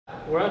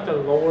We're at the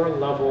lower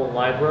level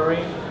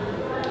library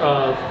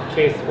of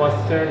Case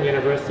Western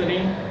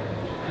University.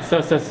 So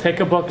it says take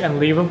a book and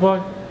leave a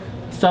book.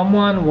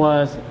 Someone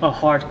was a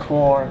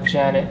hardcore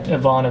Janet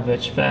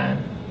Ivanovich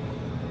fan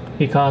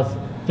because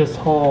this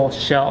whole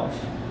shelf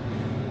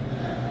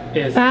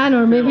is fan,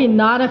 or maybe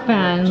not a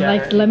fan.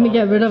 Janet Like, let me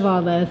get rid Ivanovich. of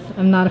all this.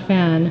 I'm not a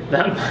fan.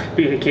 That might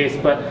be the case,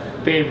 but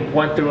they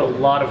went through a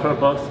lot of her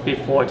books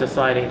before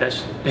deciding that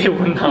they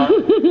were not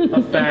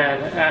a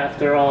fan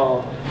after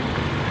all.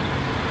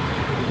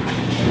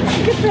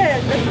 Look at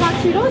this. That's hot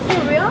Cheetos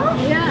for real?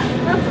 Yeah.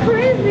 That's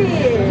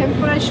crazy.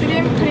 Tempura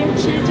shrimp, cream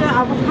cheese,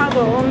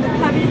 avocado on the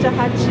cabbage,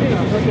 hot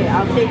Cheetos. Okay,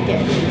 I'll take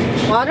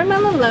it.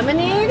 Watermelon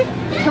lemonade?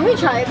 Can we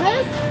try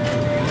this?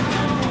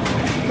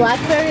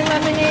 Blackberry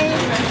lemonade?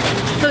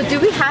 So do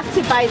we have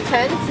to buy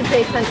 10 to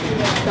pay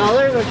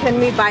 $10, or can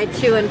we buy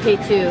 2 and pay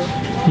 2?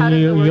 How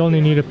does it work? You only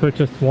need to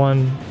purchase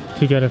one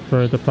to get it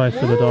for the price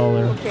of $1.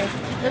 Okay,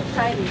 let's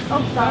try these.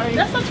 Oh, sorry.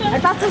 That's okay. I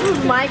thought this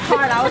was my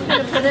card. I was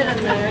going to put it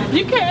in there.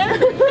 You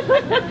can.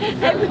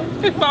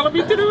 And follow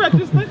me to the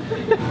register.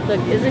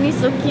 Look, isn't he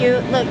so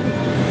cute? Look.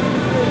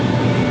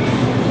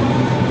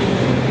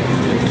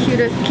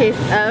 Cutest case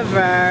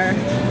ever.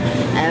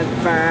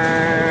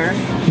 Ever.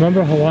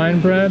 Remember Hawaiian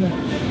bread?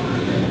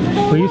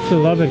 We used to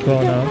love it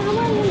growing up.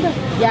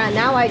 Yeah,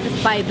 now I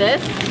just buy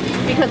this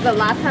because the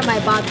last time I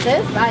bought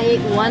this, I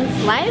ate one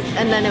slice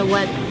and then it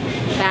went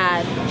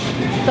bad.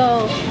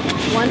 So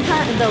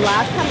the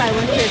last time I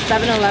went to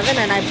 7-Eleven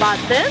and I bought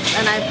this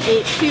and I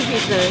ate 2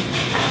 pieces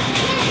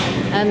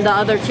and the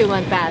other 2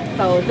 went bad.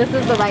 So this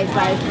is the right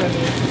size for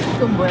me.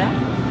 이건 뭐야?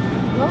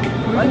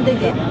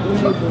 번데기.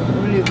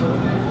 올리브.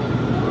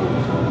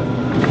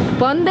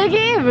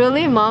 Bondegi?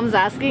 Really? Mom's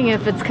asking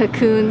if it's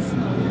cocoons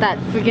that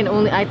freaking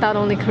I thought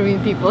only Korean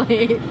people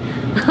ate.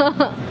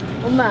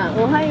 엄마,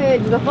 오하이오에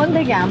누가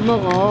번데기 안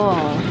먹어.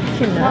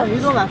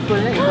 이거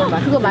맛볼래? 이거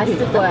맛. 그거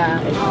맛있을 거야.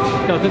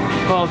 No, this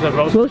is called the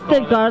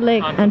Roasted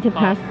garlic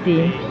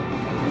antipasti.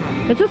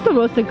 It's just the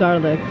roasted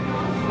garlic.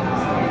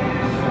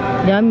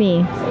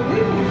 Yummy.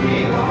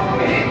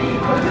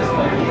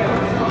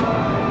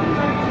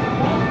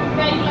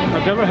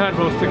 I've never had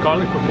roasted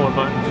garlic before,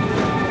 but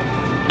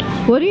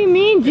What do you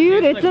mean,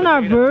 dude? It's in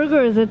our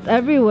burgers. It's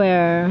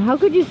everywhere. How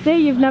could you say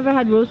you've never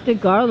had roasted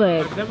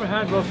garlic? I've never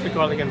had roasted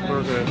garlic in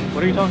burgers.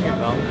 What are you talking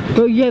about?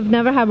 Bro, you have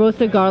never had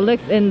roasted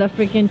garlics in the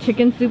freaking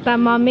chicken soup that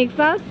mom makes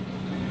us?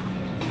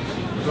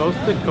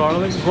 Roasted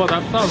garlic? Well,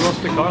 that's not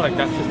roasted garlic.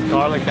 That's just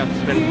garlic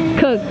that's been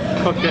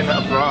cooked in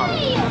a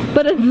broth.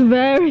 But it's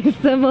very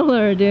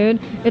similar, dude.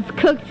 It's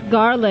cooked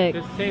garlic.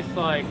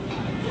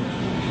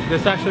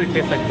 This actually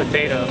tastes like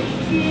potatoes.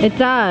 It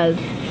does.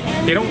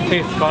 They don't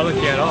taste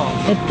garlicky at all.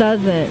 It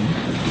doesn't.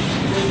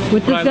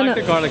 Which But is I gonna,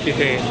 like the garlicky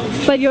taste.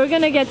 but you're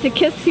gonna get to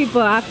kiss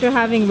people after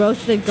having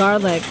roasted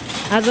garlic,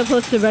 as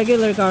opposed to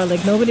regular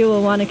garlic. Nobody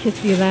will want to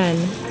kiss you then.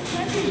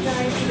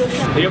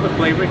 They have a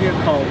flavor here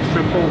called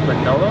Triple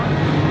Vanilla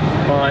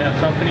by a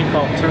company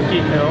called Turkey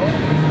Hill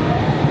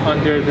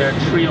under their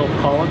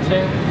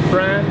Triopolitan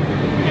brand.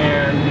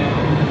 And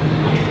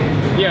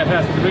yeah, it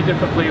has 3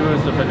 different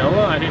flavors of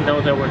vanilla. I didn't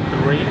know there were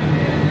 3.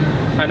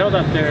 I know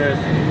that there's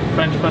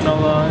French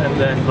vanilla and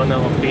then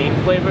vanilla bean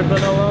flavored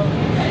vanilla,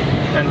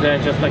 and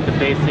then just like the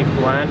basic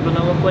bland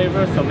vanilla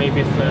flavor. So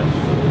maybe it's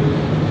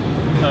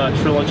a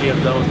trilogy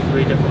of those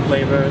 3 different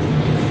flavors.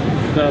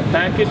 The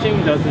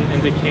packaging doesn't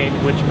indicate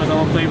which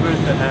vanilla flavors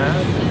it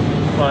has,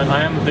 but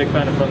I am a big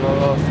fan of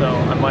vanilla, so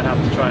I might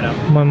have to try it out.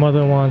 My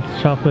mother wants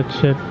chocolate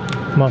chip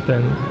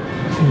muffins.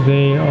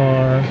 They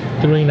are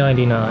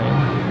 $3.99.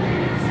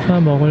 다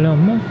먹을래,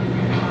 엄마?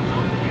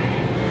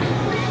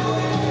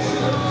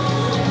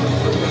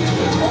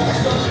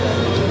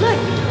 Look,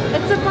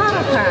 it's a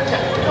bottle cap.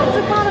 It's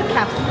a bottle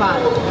cap spot.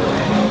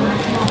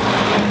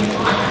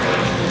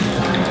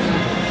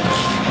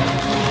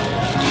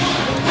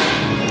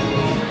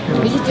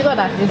 You should do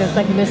that, dude. It's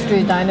like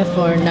mystery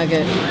dinosaur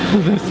nugget.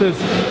 This is,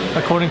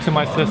 according to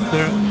my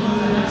sister,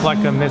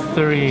 like a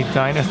mystery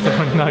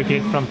dinosaur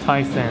nugget from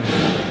Tyson,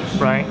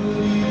 right?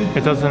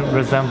 It doesn't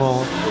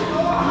resemble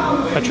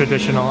a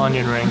traditional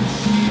onion ring.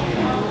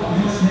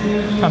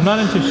 I'm not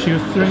into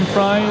shoestring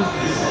fries,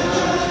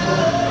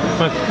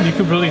 but you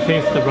could really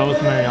taste the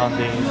rosemary on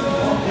these.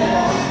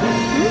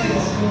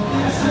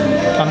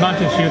 I'm not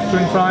into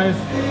shoestring fries,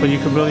 but you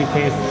could really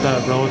taste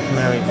the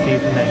rosemary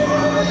seasoning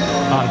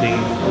on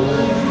these.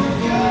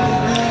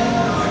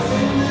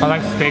 I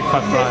like steak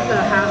cut fries. The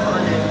ham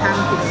on it,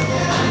 ham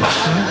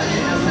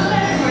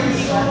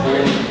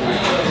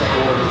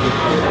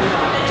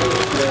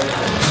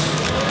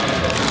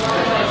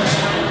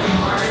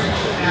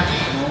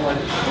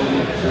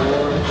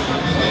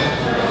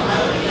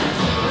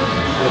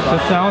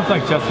This sounds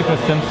like Jessica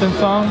Simpson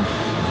songs,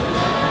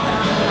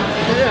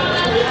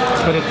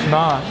 but it's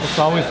not. It's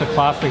always the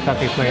classic that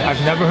they play.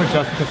 I've never heard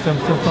Jessica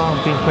Simpson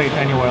songs being played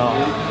anywhere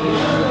else.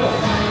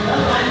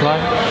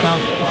 Right? It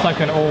sounds, it's like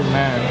an old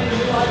man,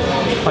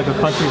 like a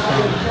country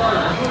song.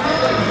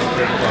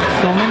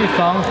 So many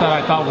songs that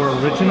I thought were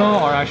original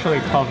are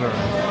actually covers.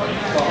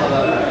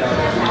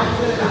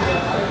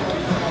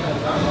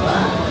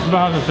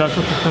 about how the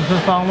Jessica Simpson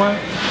song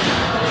went?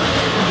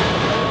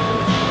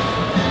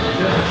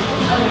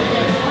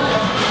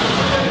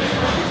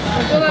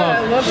 I feel like I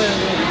love it.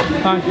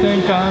 I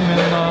think I'm in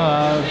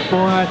love,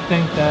 boy, I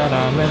think that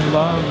I'm in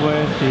love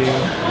with you.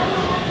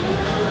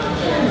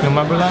 You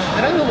remember that?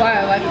 I don't know why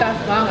I like that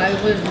song. I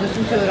would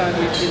listen to it on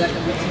repeat, like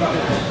I'm listening to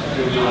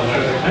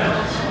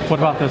it. What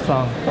about this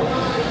song?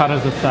 How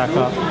does it stack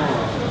up?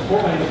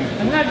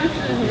 I'm not just,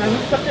 I'm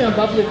expecting a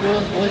bubbly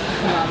girl's voice to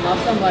come out, not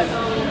some like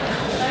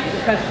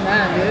depressed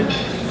man,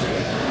 dude.